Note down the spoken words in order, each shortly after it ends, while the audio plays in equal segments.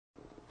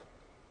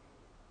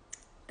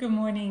Good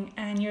morning,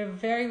 and you're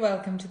very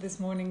welcome to this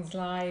morning's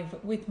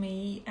live with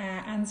me,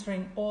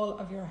 answering all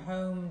of your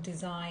home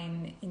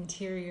design,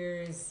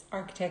 interiors,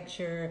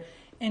 architecture,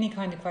 any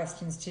kind of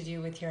questions to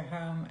do with your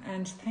home.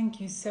 And thank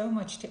you so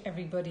much to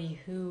everybody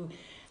who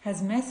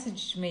has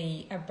messaged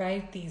me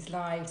about these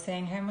lives,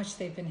 saying how much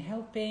they've been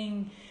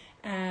helping.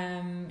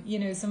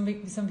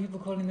 Some people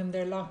calling them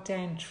their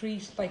lockdown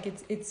treat. Like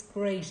it's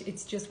great.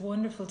 It's just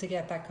wonderful to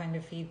get that kind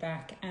of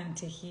feedback and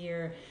to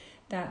hear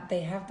that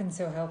they have been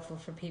so helpful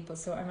for people.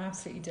 So I'm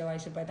absolutely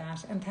delighted by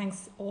that. And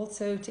thanks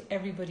also to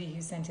everybody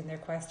who sent in their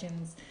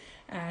questions,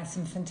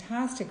 some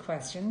fantastic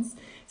questions.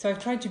 So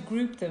I've tried to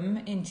group them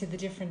into the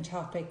different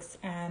topics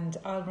and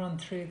I'll run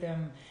through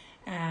them.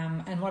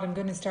 And what I'm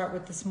going to start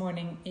with this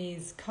morning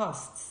is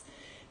costs.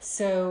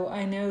 So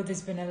I know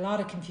there's been a lot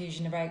of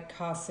confusion about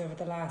costs over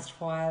the last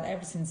while,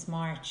 ever since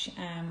March.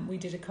 We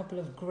did a couple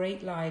of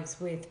great lives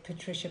with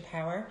Patricia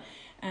Power,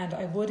 and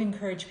I would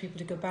encourage people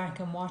to go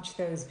back and watch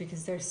those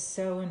because they're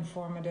so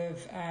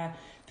informative.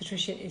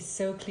 Patricia is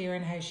so clear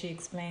in how she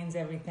explains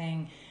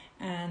everything,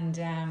 and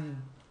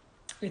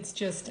it's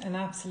just an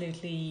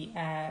absolutely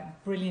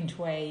brilliant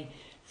way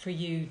for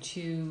you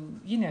to,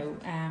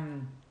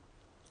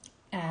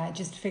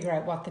 just figure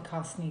out what the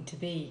costs need to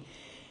be.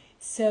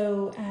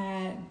 So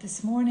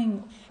this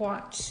morning,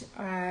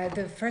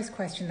 the first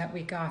question that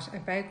we got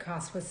about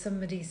cost was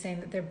somebody saying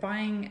that they're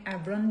buying a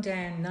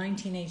rundown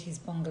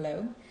 1980s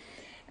bungalow.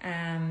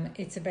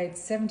 It's about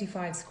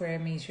 75 square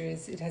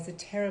meters. It has a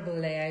terrible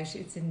layout.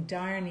 It's in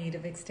dire need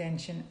of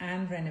extension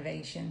and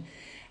renovation.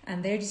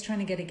 And they're just trying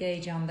to get a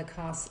gauge on the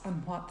costs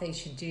and what they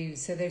should do.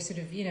 So they're sort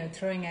of,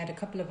 throwing out a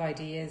couple of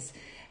ideas,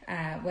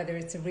 whether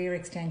it's a rear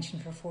extension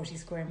for 40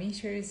 square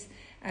meters,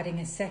 adding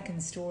a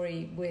second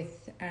story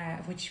with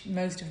which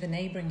most of the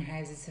neighbouring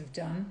houses have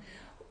done,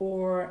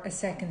 or a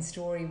second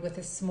story with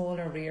a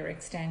smaller rear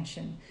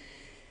extension.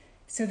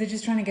 So they're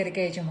just trying to get a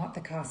gauge on what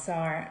the costs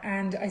are.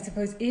 And I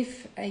suppose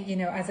if,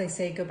 as I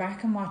say, go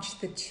back and watch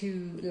the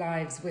two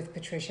lives with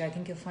Patricia, I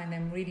think you'll find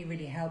them really,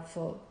 really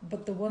helpful.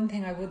 But the one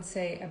thing I would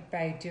say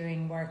about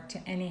doing work to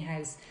any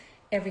house,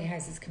 every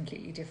house is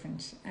completely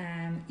different,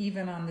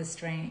 even on the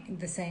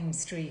same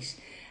street.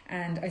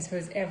 And I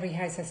suppose every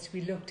house has to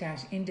be looked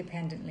at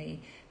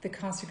independently. The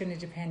costs are going to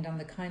depend on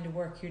the kind of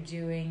work you're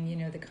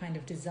doing, the kind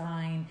of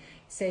design.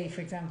 Say, for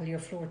example, your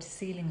floor to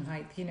ceiling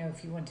height,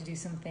 if you want to do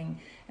something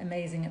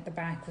amazing at the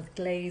back with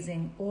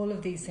glazing, all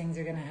of these things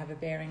are going to have a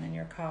bearing on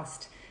your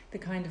cost, the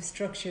kind of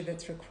structure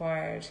that's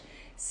required.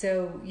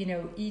 So,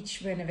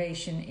 each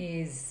renovation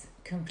is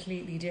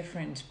completely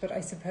different. But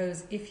I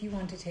suppose if you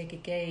want to take a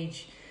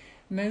gauge,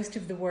 most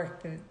of the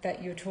work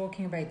that you're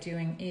talking about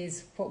doing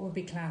is what would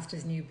be classed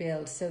as new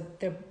build. So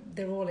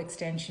they're all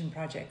extension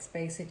projects,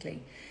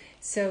 basically.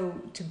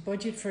 So to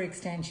budget for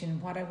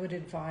extension, what I would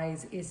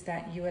advise is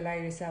that you allow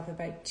yourself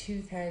about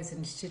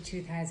 2,000 to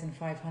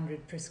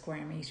 2,500 per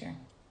square metre.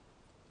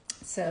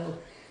 So,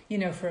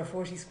 for a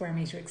 40 square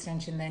metre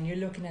extension, then you're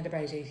looking at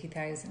about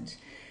 80,000.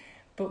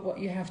 But what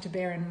you have to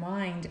bear in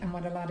mind, and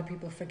what a lot of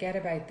people forget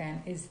about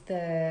then, is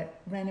the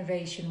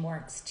renovation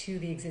works to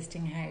the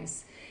existing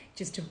house,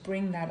 just to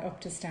bring that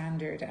up to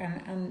standard.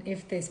 And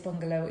if this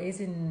bungalow is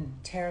in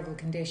terrible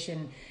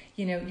condition,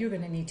 you're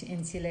going to need to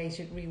insulate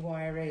it,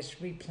 rewire it,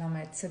 replumb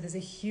it. So there's a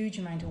huge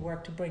amount of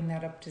work to bring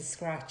that up to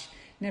scratch,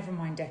 never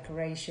mind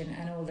decoration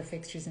and all the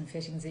fixtures and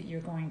fittings that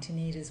you're going to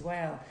need as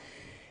well.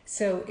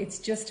 So it's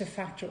just to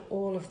factor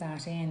all of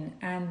that in.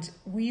 And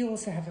we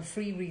also have a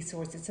free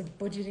resource. It's a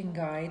budgeting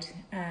guide.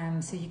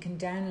 So you can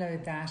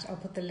download that. I'll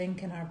put the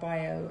link in our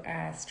bio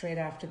straight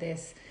after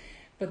this.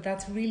 But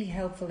that's really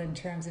helpful in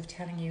terms of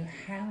telling you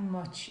how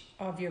much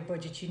of your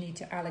budget you need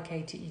to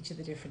allocate to each of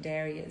the different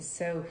areas.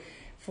 So,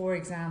 for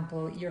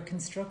example, your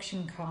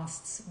construction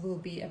costs will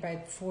be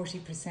about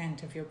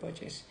 40% of your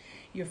budget.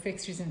 Your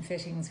fixtures and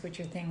fittings, which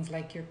are things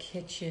like your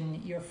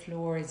kitchen, your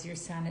floors, your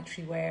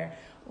sanitary ware,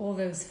 all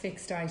those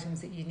fixed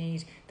items that you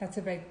need, that's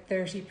about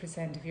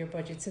 30% of your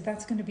budget. So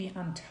that's going to be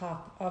on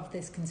top of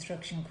this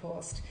construction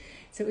cost.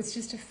 So it's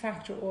just to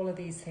factor all of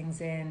these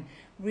things in.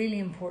 Really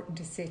important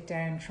to sit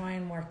down, try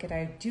and work it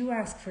out. Do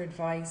ask for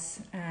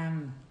advice.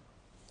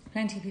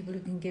 Plenty of people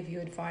who can give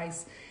you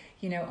advice.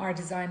 Our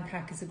design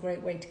pack is a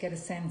great way to get a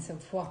sense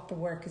of what the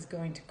work is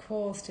going to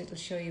cost. It'll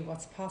show you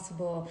what's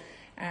possible,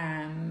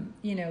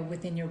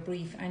 within your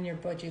brief and your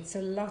budget. So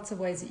lots of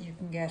ways that you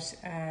can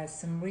get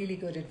some really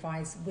good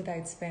advice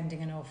without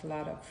spending an awful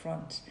lot up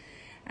front.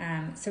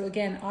 So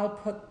again, I'll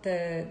put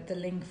the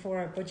link for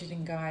our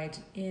budgeting guide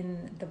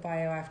in the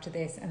bio after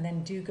this, and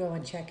then do go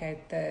and check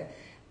out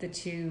the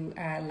two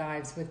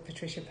lives with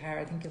Patricia Power.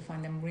 I think you'll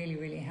find them really,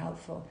 really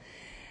helpful.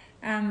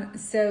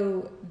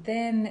 So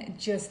then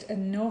just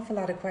an awful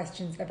lot of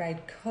questions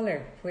about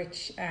colour,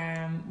 which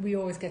we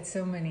always get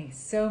so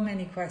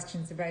many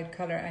questions about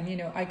colour.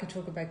 And I could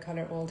talk about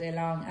colour all day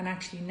long. And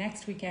actually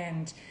next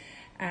weekend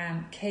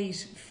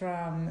Kate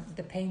from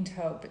the Paint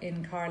Hub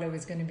in Carlow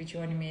is going to be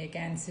joining me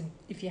again. So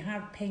if you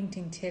have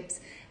painting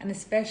tips, and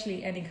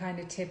especially any kind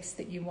of tips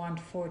that you want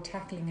for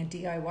tackling a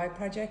DIY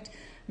project,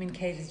 I mean,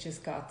 Kate has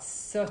just got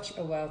such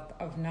a wealth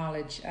of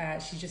knowledge.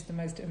 She's just the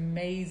most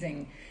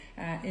amazing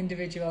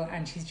individual,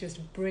 and she's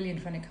just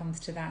brilliant when it comes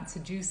to that. So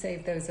do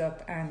save those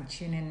up and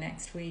tune in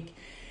next week.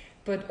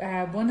 But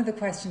one of the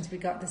questions we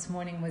got this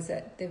morning was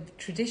that the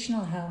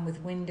traditional home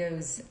with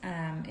windows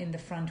in the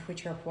front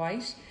which are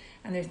white,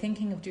 and they're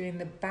thinking of doing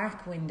the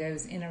back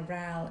windows in a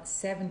RAL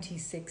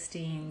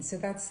 7016. So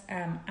that's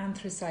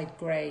anthracite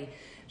grey,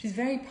 which is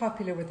very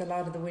popular with a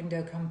lot of the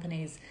window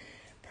companies.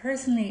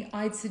 Personally,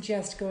 I'd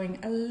suggest going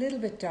a little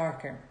bit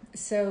darker.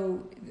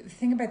 So the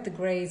thing about the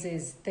greys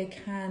is they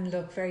can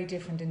look very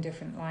different in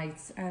different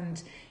lights,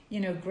 and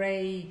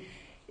grey,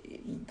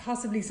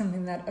 possibly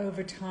something that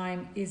over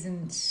time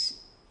isn't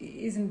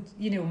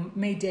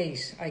may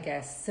date, I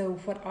guess. So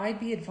what I'd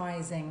be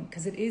advising,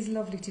 because it is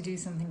lovely to do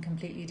something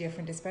completely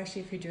different,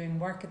 especially if you're doing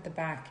work at the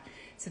back,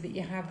 so that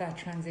you have that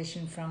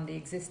transition from the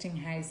existing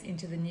house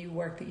into the new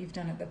work that you've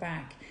done at the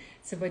back.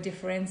 So by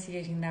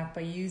differentiating that,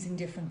 by using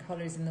different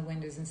colours in the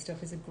windows and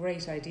stuff, is a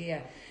great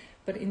idea.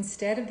 But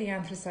instead of the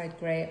anthracite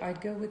grey, I'd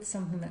go with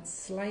something that's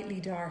slightly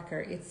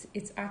darker.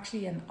 It's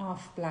actually an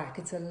off black.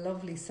 It's a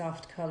lovely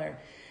soft colour.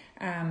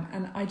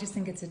 And I just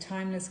think it's a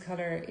timeless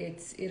colour.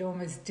 It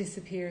almost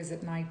disappears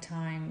at night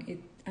time.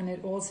 And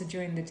it also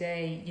during the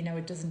day,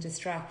 it doesn't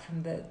distract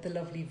from the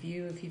lovely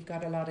view if you've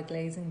got a lot of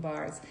glazing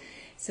bars.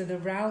 So the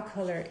RAL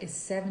colour is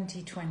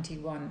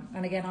 7021.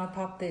 And again, I'll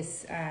pop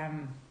this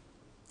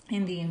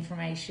in the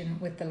information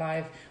with the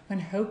live, when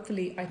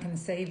hopefully I can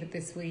save it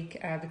this week,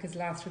 because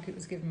last week it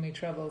was giving me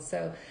trouble.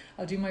 So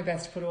I'll do my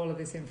best to put all of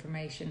this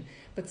information.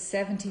 But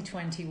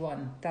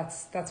 7021,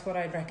 that's what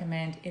I'd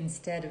recommend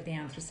instead of the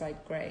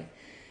anthracite grey.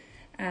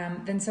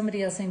 Then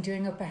somebody else saying,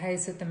 doing up a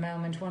house at the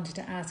moment, wanted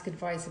to ask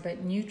advice about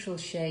neutral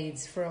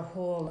shades for a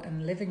hall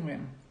and living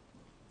room.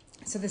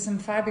 So there's some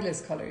fabulous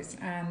colours,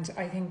 and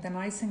I think the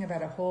nice thing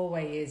about a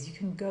hallway is you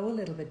can go a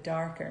little bit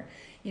darker.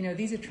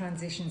 These are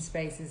transition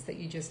spaces that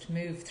you just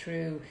move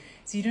through,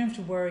 so you don't have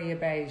to worry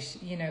about,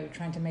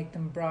 trying to make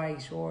them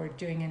bright or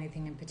doing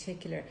anything in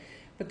particular.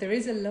 But there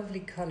is a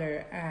lovely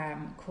colour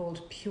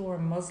called Pure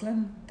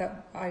Muslin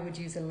that I would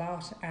use a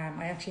lot.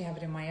 I actually have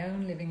it in my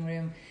own living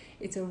room.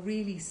 It's a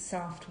really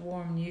soft,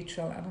 warm,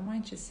 neutral, and I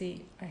might just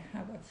see, I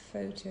have a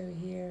photo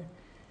here.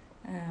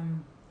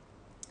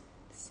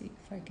 See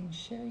if I can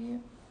show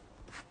you.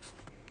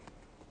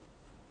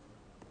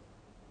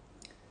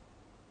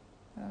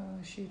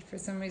 Oh shoot, for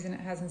some reason it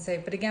hasn't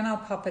saved, but again I'll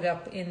pop it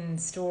up in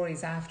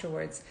stories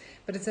afterwards.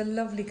 But it's a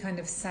lovely kind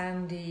of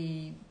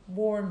sandy,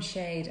 warm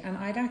shade, and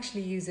I'd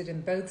actually use it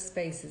in both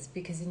spaces,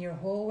 because in your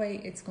hallway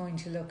it's going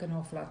to look an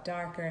awful lot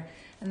darker,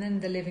 and then in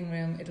the living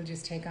room it'll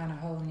just take on a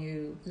whole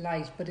new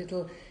light, but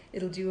it'll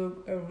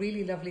do a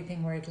really lovely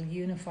thing where it'll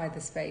unify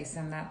the space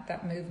and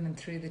that movement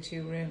through the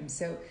two rooms.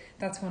 So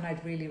that's one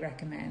I'd really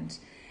recommend.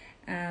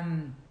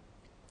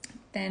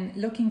 Then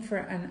looking for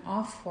an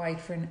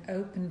off-white for an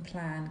open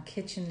plan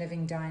kitchen,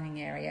 living,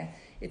 dining area.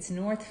 It's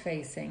north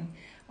facing.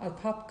 I'll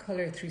pop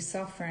colour through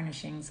soft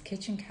furnishings.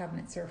 Kitchen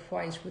cabinets are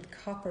white with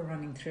copper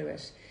running through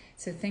it.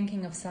 So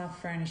thinking of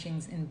soft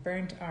furnishings in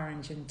burnt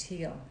orange and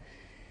teal.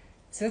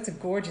 So that's a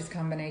gorgeous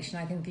combination.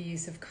 I think the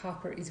use of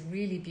copper is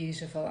really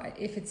beautiful.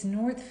 If it's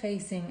north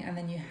facing and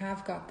then you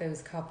have got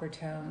those copper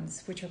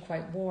tones, which are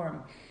quite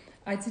warm,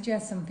 I'd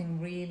suggest something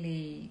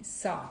really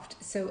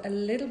soft. So a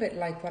little bit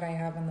like what I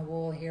have on the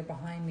wall here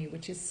behind me,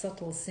 which is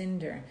subtle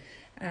cinder.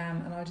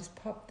 And I'll just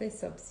pop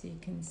this up so you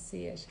can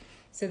see it.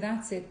 So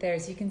that's it there.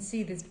 So you can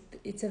see this,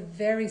 it's a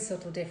very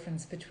subtle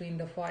difference between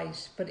the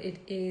white, but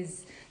it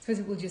is, I suppose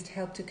it will just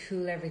help to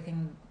cool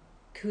everything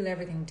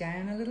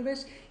down a little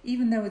bit.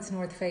 Even though it's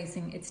north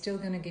facing, it's still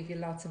going to give you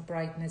lots of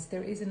brightness.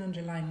 There is an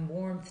underlying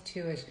warmth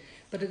to it,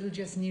 but it'll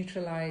just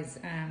neutralize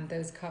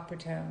those copper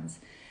tones.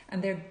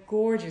 And they're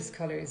gorgeous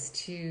colours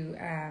to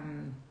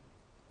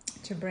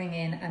bring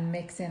in and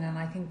mix in. And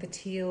I think the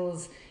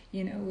teals,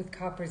 with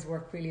coppers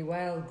work really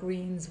well.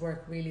 Greens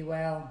work really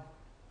well.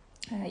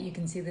 You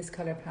can see this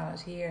colour palette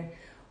here.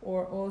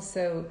 Or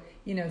also,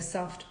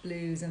 soft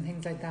blues and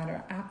things like that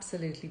are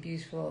absolutely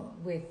beautiful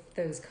with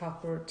those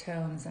copper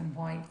tones and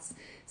whites.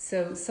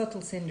 So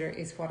subtle cinder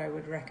is what I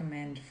would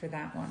recommend for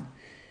that one.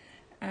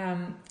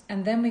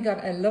 And then we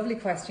got a lovely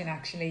question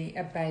actually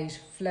about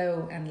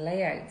flow and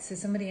layout. So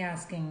somebody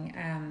asking,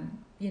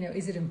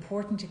 is it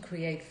important to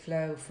create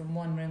flow from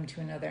one room to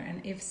another?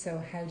 And if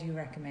so, how do you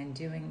recommend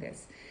doing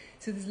this?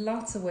 So there's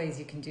lots of ways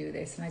you can do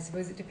this. And I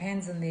suppose it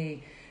depends on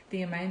the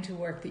amount of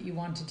work that you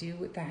want to do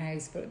with the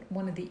house. But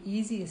one of the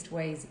easiest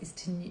ways is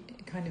to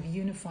kind of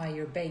unify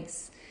your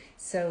base.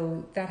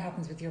 So that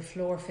happens with your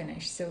floor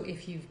finish. So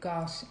if you've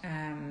got...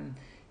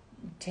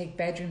 take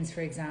bedrooms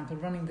for example,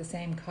 running the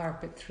same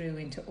carpet through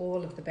into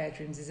all of the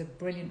bedrooms is a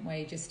brilliant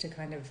way just to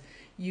kind of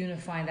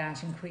unify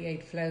that and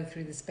create flow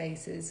through the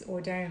spaces. Or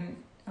down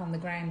on the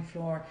ground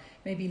floor,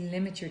 maybe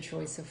limit your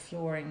choice of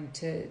flooring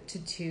to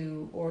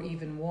two or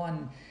even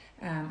one,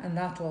 and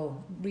that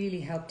will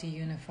really help to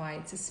unify.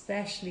 It's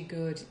especially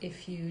good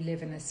if you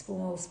live in a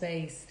small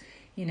space,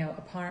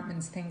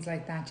 apartments, things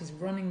like that. Just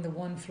running the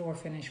one floor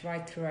finish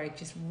right throughout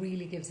just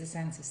really gives a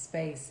sense of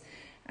space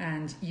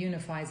and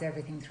unifies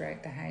everything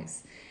throughout the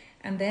house.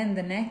 And then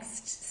the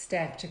next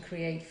step to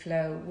create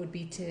flow would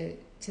be to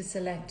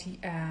select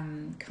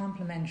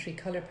complementary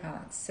colour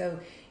palettes. So,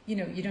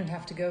 you don't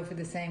have to go for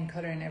the same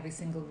colour in every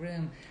single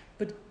room,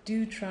 but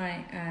do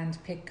try and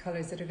pick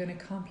colours that are going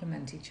to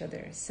complement each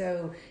other.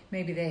 So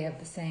maybe they have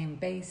the same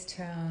base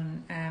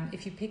tone.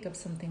 If you pick up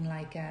something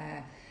like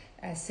a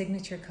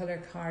signature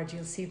colour card,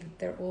 you'll see that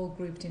they're all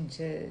grouped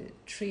into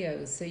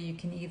trios. So you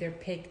can either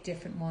pick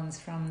different ones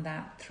from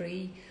that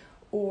three,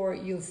 or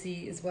you'll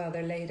see as well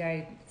they're laid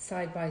out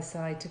side by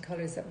side to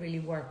colours that really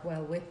work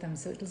well with them.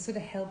 So it'll sort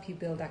of help you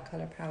build that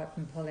colour palette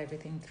and pull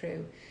everything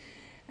through.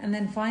 And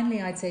then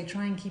finally, I'd say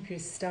try and keep your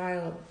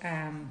style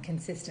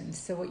consistent.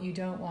 So what you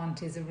don't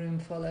want is a room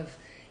full of,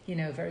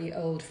 very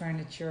old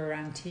furniture or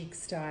antique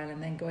style,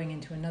 and then going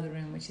into another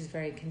room which is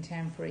very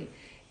contemporary.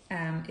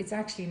 It's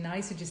actually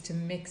nicer just to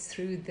mix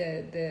through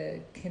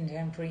the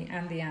contemporary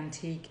and the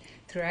antique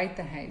throughout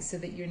the house, so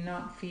that you're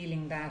not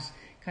feeling that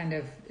kind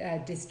of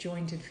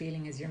disjointed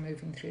feeling as you're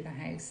moving through the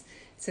house.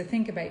 So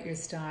think about your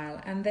style,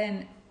 and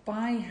then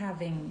by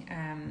having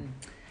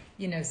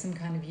some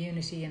kind of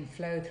unity and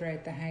flow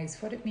throughout the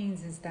house, what it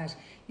means is that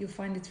you'll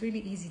find it's really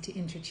easy to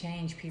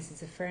interchange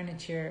pieces of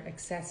furniture,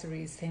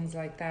 accessories, things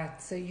like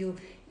that. So you'll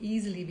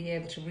easily be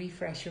able to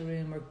refresh a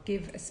room or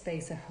give a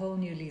space a whole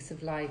new lease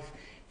of life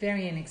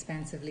very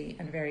inexpensively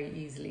and very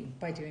easily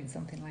by doing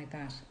something like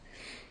that.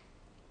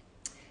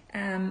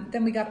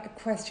 Then we got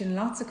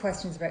lots of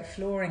questions about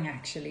flooring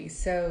actually.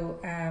 So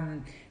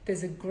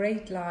there's a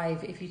great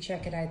live, if you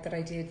check it out, that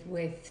I did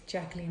with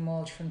Jacqueline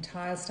Walsh from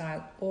Tile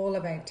Style, all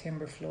about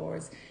timber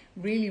floors.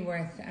 Really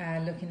worth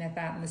looking at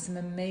that, and there's some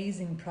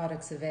amazing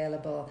products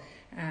available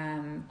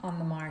on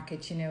the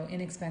market,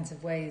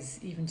 inexpensive ways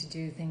even to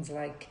do things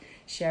like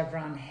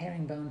chevron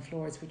herringbone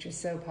floors, which are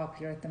so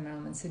popular at the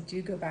moment. So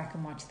do go back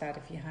and watch that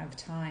if you have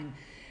time.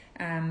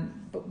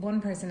 But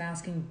one person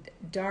asking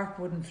dark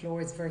wooden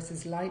floors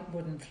versus light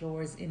wooden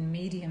floors in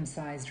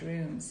medium-sized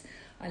rooms.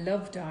 I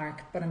love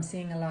dark, but I'm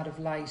seeing a lot of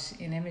light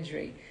in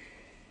imagery.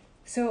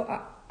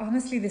 So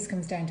honestly, this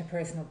comes down to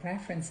personal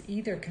preference.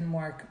 Either can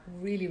work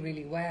really,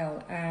 really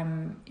well.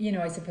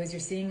 I suppose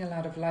you're seeing a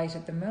lot of light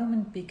at the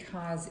moment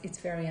because it's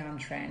very on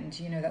trend.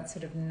 That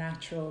sort of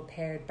natural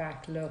pared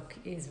back look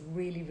is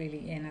really,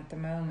 really in at the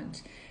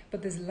moment.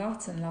 But there's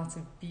lots and lots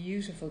of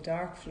beautiful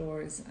dark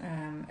floors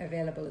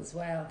available as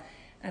well.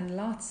 And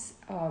lots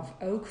of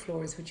oak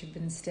floors which have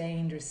been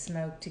stained or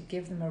smoked to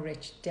give them a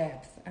rich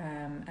depth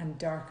and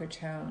darker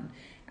tone.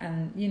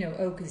 And,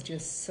 oak is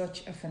just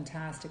such a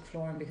fantastic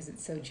flooring because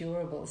it's so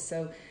durable.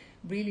 So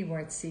really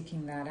worth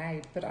seeking that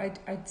out. But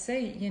I'd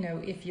say,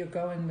 if you're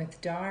going with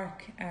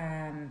dark,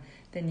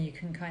 then you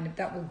can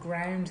that will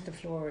ground the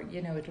floor.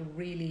 It'll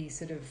really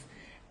sort of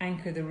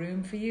anchor the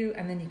room for you,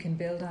 and then you can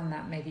build on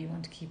that. Maybe you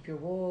want to keep your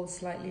walls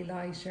slightly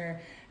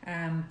lighter.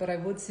 But I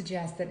would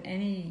suggest that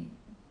any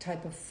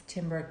type of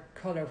timber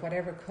colour,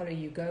 whatever colour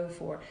you go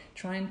for,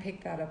 try and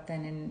pick that up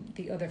then in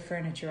the other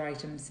furniture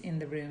items in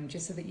the room,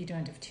 just so that you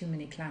don't have too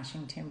many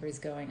clashing timbers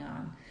going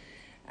on.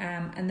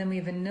 And then we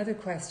have another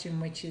question,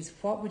 which is,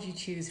 what would you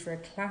choose for a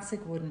classic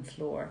wooden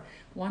floor?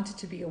 Want it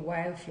to be a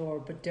wow floor,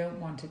 but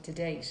don't want it to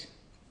date.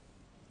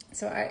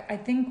 So I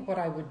think what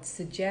I would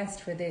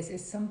suggest for this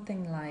is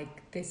something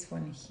like this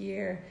one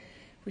here,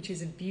 which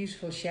is a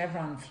beautiful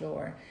chevron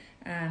floor.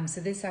 So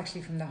this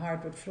actually from the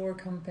Hardwood Floor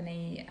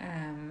Company,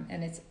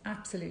 and it's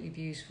absolutely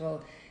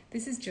beautiful.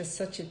 This is just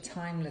such a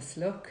timeless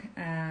look.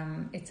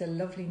 It's a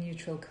lovely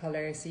neutral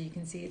colour, so you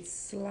can see it's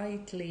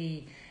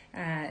slightly,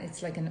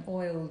 it's like an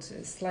oiled,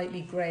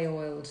 slightly grey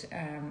oiled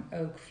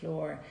oak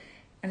floor.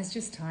 And it's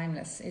just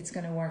timeless. It's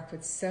going to work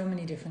with so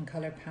many different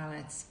colour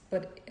palettes,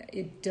 but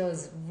it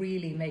does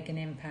really make an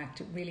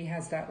impact. It really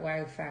has that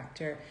wow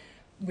factor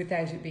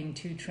without it being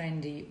too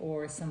trendy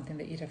or something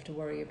that you'd have to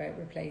worry about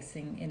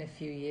replacing in a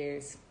few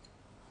years.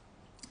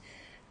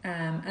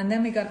 And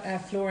then we got a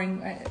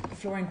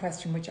flooring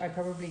question, which I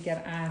probably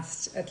get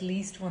asked at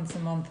least once a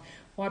month.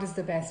 What is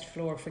the best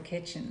floor for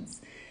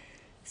kitchens?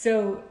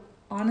 So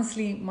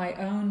honestly, my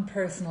own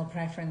personal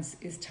preference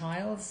is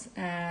tiles.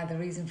 The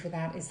reason for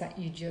that is that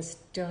you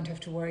just don't have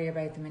to worry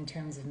about them in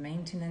terms of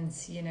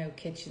maintenance.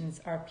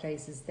 Kitchens are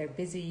places, they're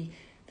busy.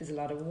 There's a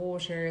lot of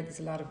water, there's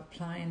a lot of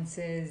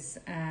appliances.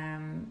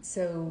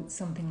 So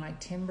something like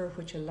timber,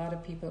 which a lot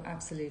of people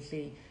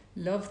absolutely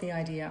love the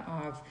idea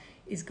of,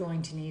 is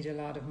going to need a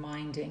lot of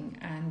minding,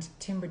 and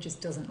timber just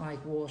doesn't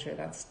like water.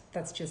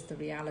 That's just the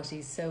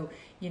reality. So,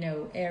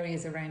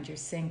 areas around your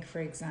sink,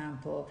 for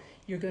example,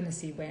 you're going to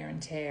see wear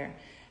and tear.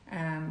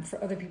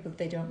 For other people,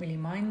 they don't really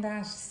mind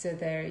that, so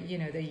they're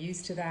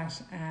used to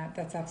that.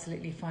 That's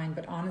absolutely fine.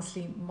 But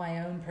honestly,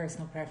 my own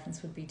personal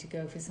preference would be to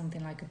go for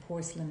something like a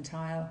porcelain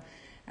tile.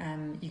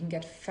 You can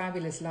get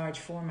fabulous large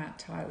format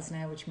tiles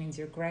now, which means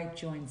your grout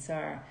joints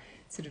are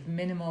sort of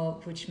minimal,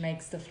 which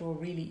makes the floor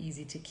really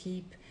easy to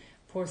keep.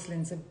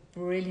 porcelain's a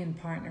brilliant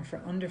partner for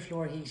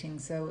underfloor heating.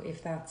 So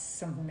if that's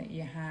something that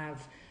you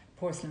have,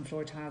 porcelain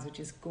floor tiles, which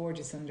is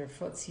gorgeous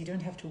underfoot, so you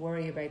don't have to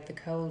worry about the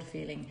cold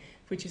feeling,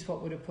 which is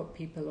what would have put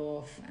people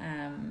off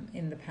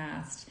in the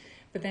past.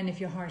 But then if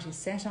your heart is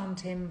set on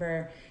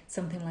timber,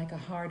 something like a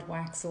hard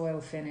wax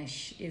oil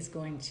finish is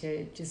going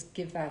to just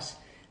give that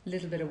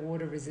little bit of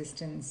water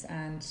resistance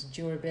and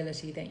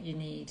durability that you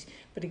need.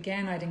 But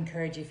again, I'd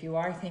encourage you, if you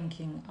are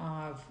thinking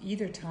of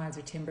either tiles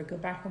or timber, go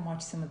back and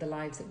watch some of the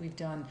lives that we've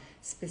done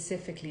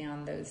specifically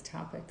on those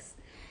topics.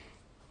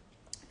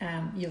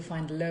 You'll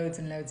find loads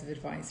and loads of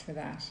advice for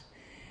that.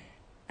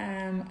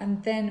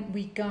 And then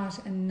we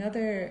got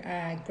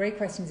another great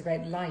questions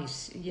about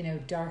light,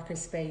 darker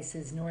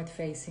spaces,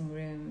 north-facing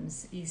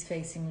rooms,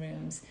 east-facing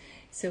rooms.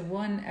 So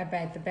one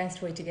about the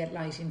best way to get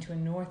light into a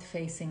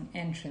north-facing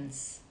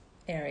entrance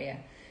area.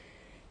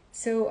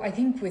 So I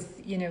think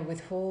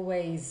with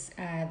hallways,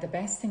 the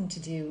best thing to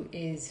do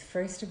is,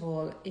 first of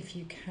all, if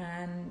you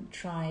can,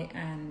 try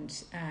and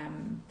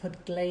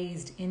put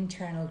glazed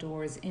internal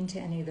doors into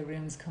any of the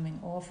rooms coming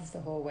off of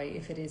the hallway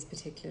if it is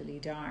particularly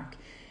dark.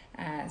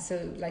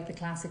 So like the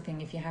classic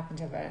thing, if you happen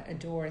to have a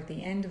door at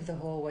the end of the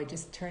hallway,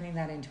 just turning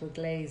that into a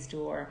glazed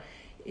door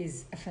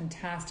is a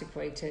fantastic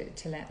way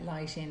to let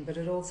light in, but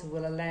it also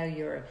will allow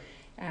your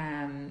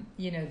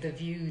the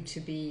view to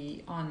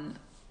be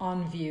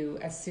on view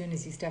as soon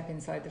as you step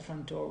inside the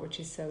front door,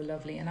 which is so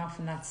lovely. And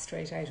often that's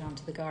straight out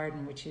onto the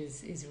garden, which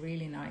is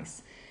really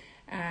nice.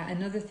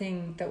 Another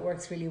thing that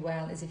works really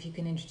well is if you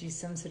can introduce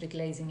some sort of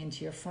glazing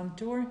into your front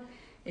door,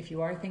 if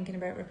you are thinking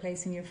about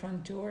replacing your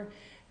front door.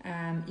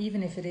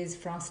 Even if it is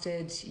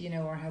frosted,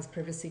 or has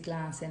privacy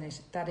glass in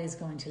it, that is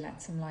going to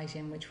let some light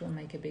in, which will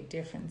make a big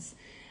difference.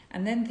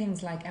 And then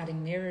things like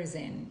adding mirrors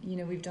in.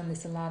 We've done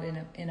this a lot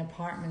in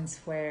apartments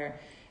where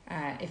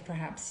if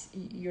perhaps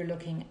you're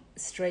looking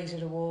straight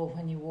at a wall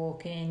when you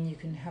walk in, you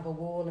can have a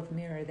wall of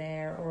mirror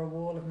there or a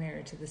wall of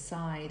mirror to the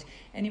side,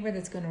 anywhere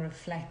that's going to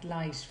reflect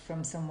light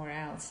from somewhere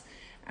else.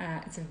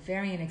 It's a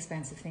very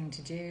inexpensive thing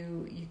to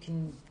do. You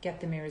can get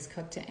the mirrors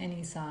cut to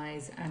any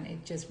size, and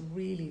it just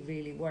really,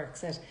 really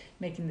works at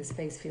making the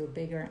space feel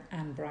bigger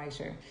and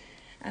brighter.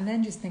 And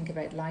then just think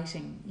about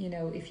lighting.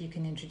 If you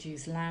can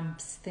introduce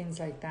lamps, things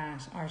like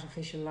that,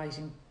 artificial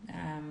lighting,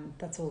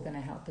 that's all going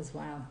to help as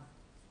well.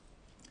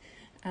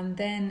 And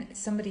then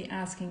somebody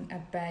asking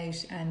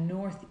about a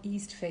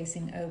northeast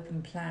facing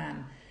open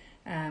plan.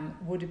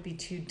 Would it be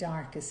too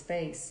dark a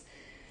space?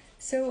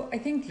 So I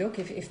think, look,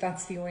 if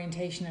that's the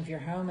orientation of your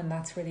home and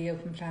that's where the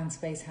open plan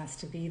space has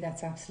to be,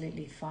 that's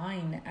absolutely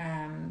fine.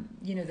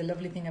 The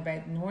lovely thing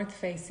about north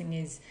facing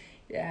is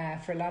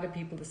for a lot of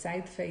people, the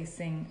south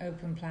facing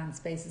open plan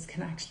spaces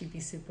can actually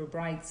be super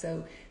bright.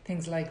 So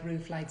things like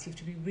roof lights, you have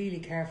to be really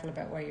careful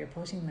about where you're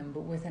putting them.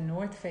 But with a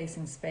north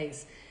facing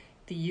space,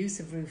 the use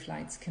of roof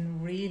lights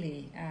can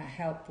really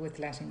help with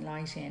letting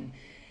light in.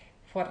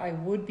 What I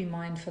would be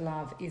mindful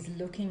of is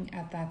looking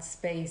at that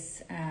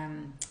space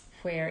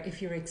where,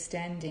 if you're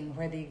extending,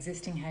 where the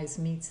existing house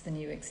meets the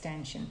new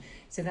extension.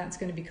 So that's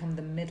going to become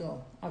the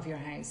middle of your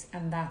house,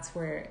 and that's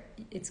where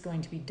it's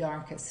going to be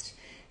darkest.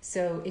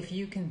 So if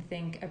you can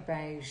think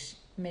about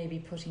maybe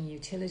putting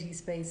utility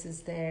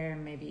spaces there,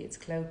 maybe it's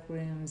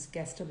cloakrooms,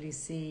 guest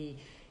WC,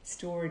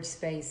 storage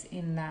space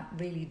in that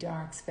really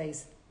dark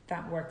space,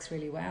 that works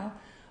really well.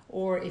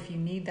 Or if you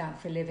need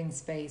that for living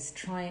space,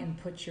 try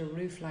and put your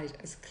roof light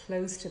as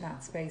close to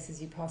that space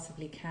as you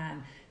possibly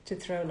can to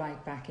throw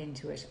light back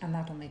into it, and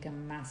that'll make a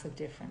massive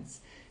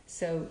difference.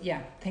 So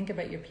yeah, think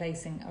about your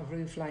placing of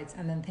roof lights,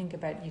 and then think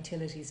about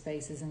utility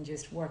spaces and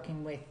just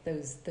working with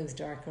those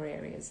darker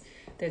areas.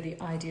 They're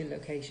the ideal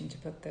location to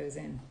put those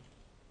in.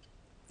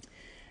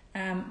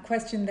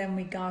 Question then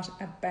we got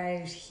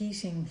about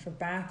heating for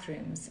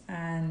bathrooms,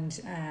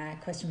 and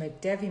question about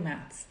Devi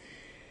mats.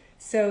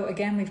 So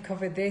again, we've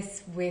covered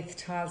this with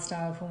Tile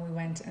Style when we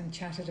went and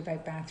chatted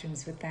about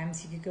bathrooms with them.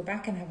 So you could go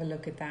back and have a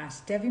look at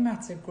that. Devi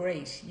mats are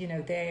great.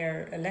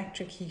 They're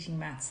electric heating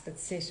mats that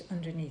sit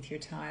underneath your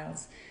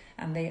tiles,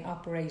 and they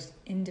operate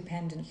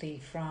independently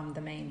from the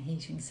main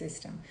heating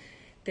system.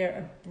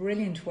 They're a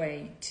brilliant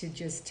way to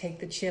just take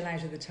the chill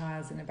out of the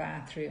tiles in a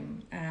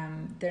bathroom.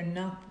 They're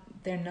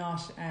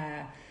not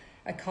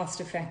a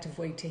cost-effective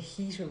way to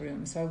heat a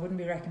room, so I wouldn't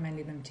be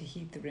recommending them to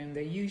heat the room.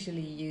 They're usually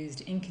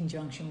used in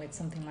conjunction with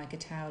something like a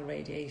towel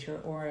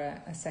radiator or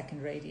a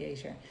second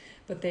radiator,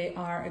 but they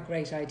are a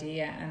great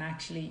idea. And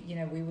actually,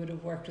 we would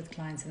have worked with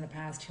clients in the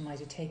past who might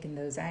have taken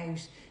those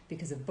out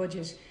because of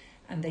budget,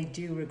 and they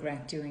do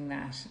regret doing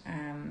that.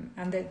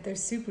 And they're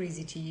super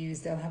easy to use.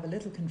 They'll have a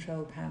little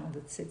control panel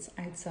that sits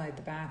outside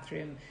the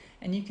bathroom,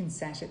 and you can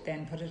set it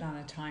then, put it on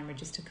a timer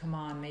just to come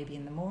on maybe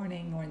in the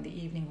morning or in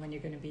the evening when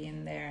you're going to be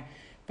in there.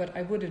 But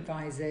I would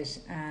advise it,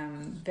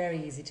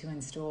 very easy to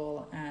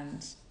install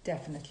and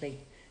definitely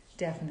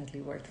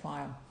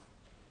worthwhile.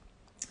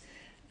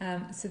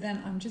 So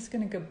then I'm just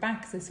going to go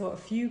back because I saw a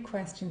few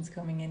questions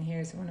coming in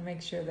here, so I want to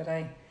make sure that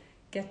I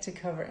get to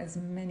cover as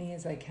many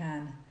as I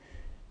can.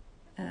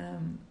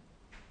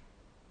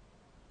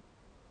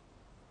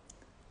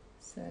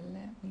 So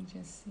let me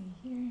just see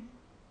here.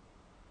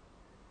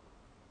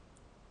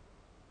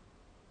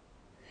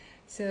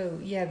 So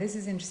yeah, this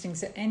is interesting.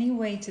 So any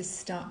way to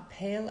stop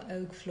pale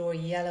oak floor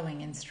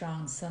yellowing in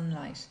strong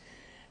sunlight?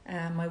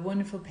 My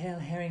wonderful pale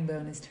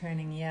herringbone is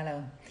turning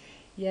yellow.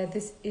 Yeah,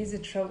 this is a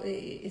trouble.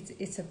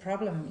 It's a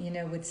problem,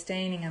 with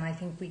staining, and I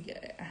think we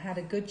had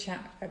a good chat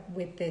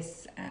with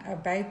this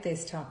about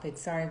this topic.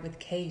 Sorry, with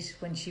Kate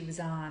when she was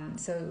on.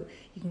 So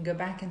you can go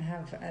back and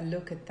have a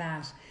look at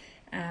that.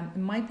 It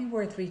might be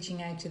worth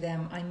reaching out to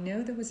them. I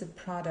know there was a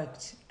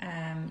product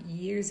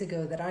years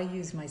ago that I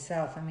used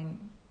myself. I mean,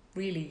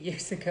 really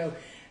years ago,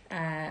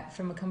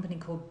 from a company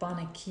called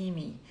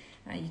Bonakimi.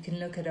 You can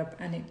look it up,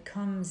 and it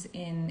comes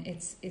in.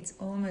 It's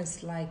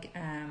almost like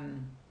a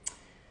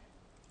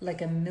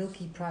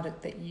milky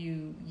product that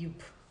you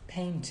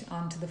paint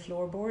onto the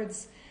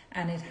floorboards,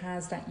 and it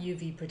has that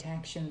UV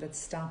protection that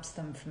stops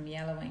them from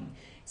yellowing.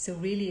 So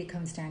really it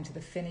comes down to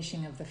the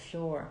finishing of the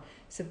floor.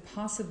 So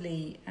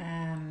possibly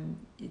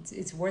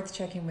it's worth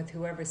checking with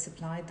whoever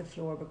supplied the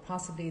floor, but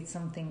possibly it's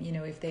something,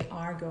 if they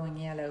are going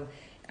yellow,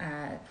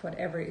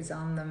 whatever is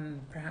on them,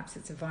 perhaps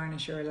it's a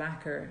varnish or a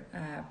lacquer,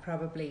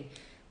 probably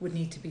would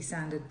need to be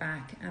sanded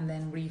back and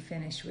then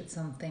refinished with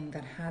something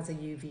that has a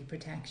UV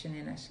protection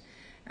in it.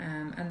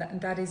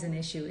 And that is an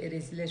issue. It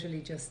is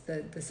literally just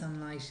the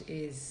sunlight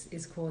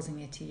is causing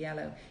it to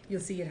yellow.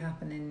 You'll see it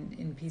happen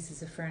in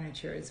pieces of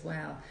furniture as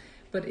well.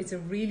 But it's a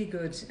really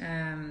good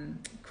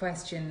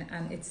question,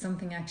 and it's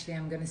something actually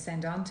I'm going to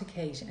send on to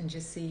Kate and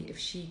just see if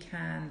she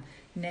can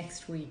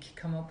next week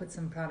come up with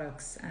some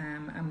products,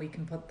 and we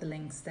can put the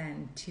links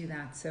then to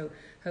that. So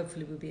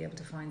hopefully we'll be able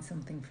to find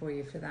something for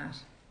you for that.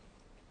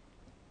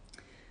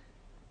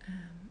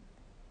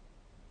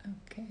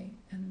 Okay,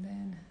 and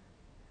then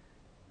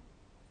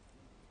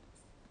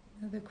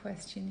another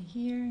question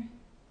here.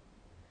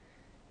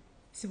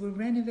 So we're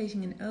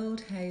renovating an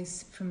old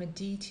house from a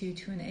D2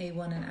 to an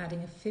A1 and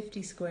adding a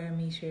 50 square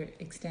metre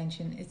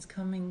extension. It's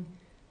coming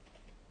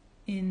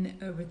in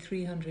over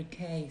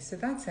 300k. So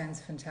that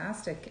sounds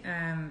fantastic.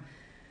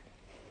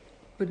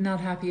 But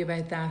not happy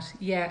about that.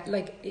 Yeah,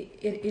 like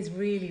it is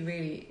really,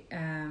 really,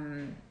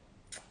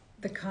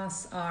 the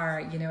costs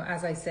are,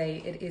 as I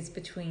say, it is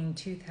between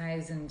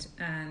 2,000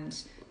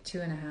 and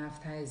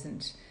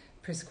 2,500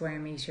 per square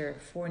metre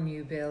for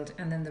new build,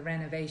 and then the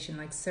renovation,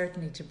 like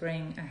certainly to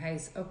bring a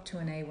house up to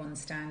an A1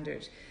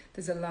 standard,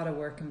 there's a lot of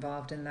work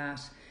involved in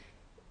that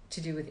to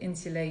do with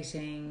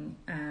insulating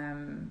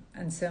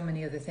and so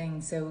many other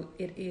things. So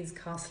it is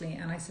costly,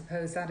 and I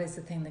suppose that is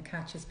the thing that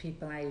catches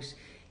people out,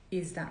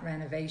 is that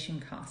renovation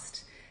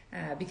cost,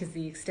 because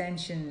the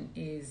extension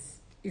is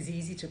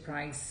easy to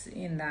price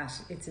in that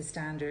it's a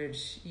standard,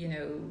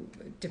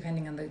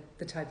 depending on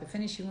the type of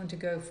finish you want to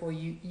go for,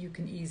 you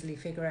can easily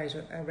figure out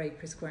a rate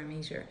per square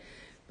metre.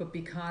 But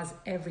because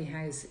every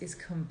house is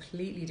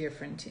completely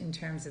different in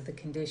terms of the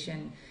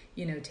condition,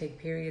 take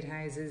period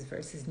houses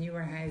versus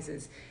newer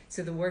houses,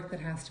 so the work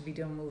that has to be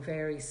done will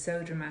vary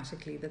so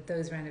dramatically that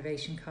those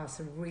renovation costs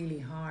are really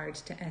hard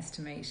to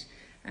estimate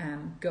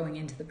going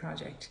into the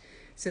project.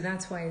 So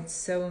that's why it's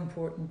so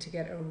important to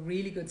get a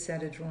really good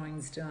set of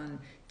drawings done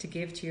to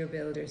give to your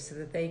builder so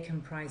that they can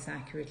price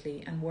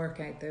accurately and work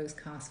out those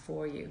costs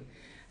for you.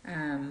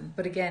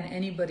 But again,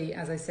 anybody,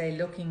 as I say,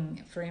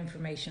 looking for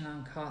information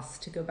on costs,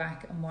 to go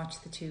back and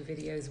watch the 2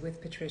 videos with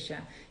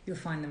Patricia, you'll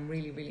find them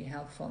really, really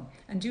helpful.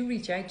 And do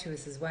reach out to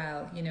us as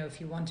well. If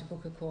you want to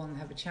book a call and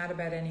have a chat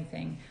about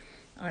anything,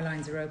 our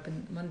lines are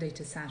open Monday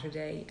to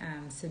Saturday.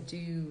 So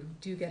do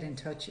get in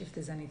touch if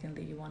there's anything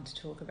that you want to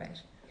talk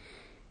about.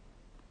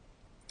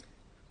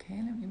 Okay,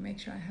 let me make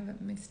sure I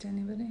haven't missed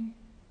anybody.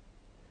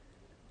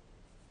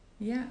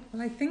 Yeah,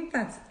 well, I think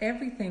that's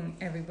everything,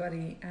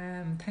 everybody.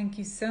 Thank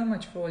you so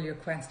much for all your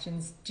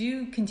questions.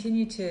 Do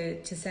continue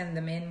to send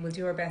them in. We'll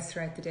do our best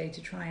throughout the day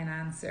to try and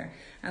answer.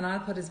 And I'll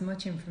put as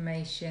much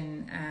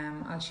information,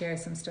 I'll share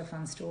some stuff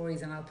on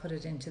stories, and I'll put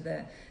it into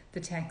the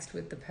text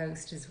with the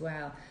post as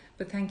well.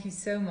 But thank you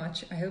so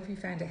much. I hope you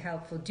found it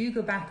helpful. Do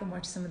go back and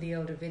watch some of the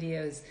older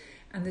videos.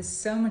 And there's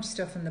so much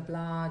stuff in the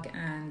blog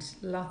and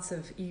lots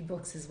of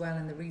ebooks as well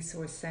in the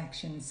resource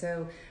section.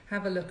 So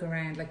have a look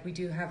around. Like, we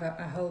do have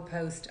a whole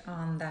post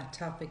on that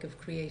topic of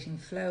creating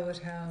flow at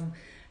home.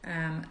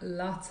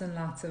 Lots and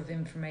lots of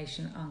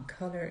information on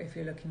colour if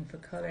you're looking for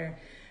colour.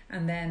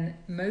 And then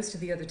most of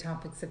the other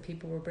topics that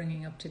people were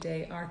bringing up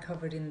today are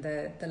covered in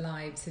the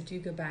live. So do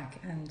go back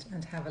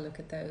and have a look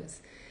at those.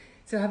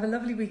 So have a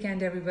lovely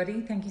weekend, everybody.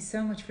 Thank you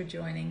so much for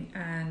joining.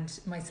 And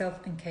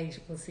myself and Kate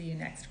will see you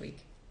next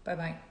week.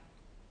 Bye-bye.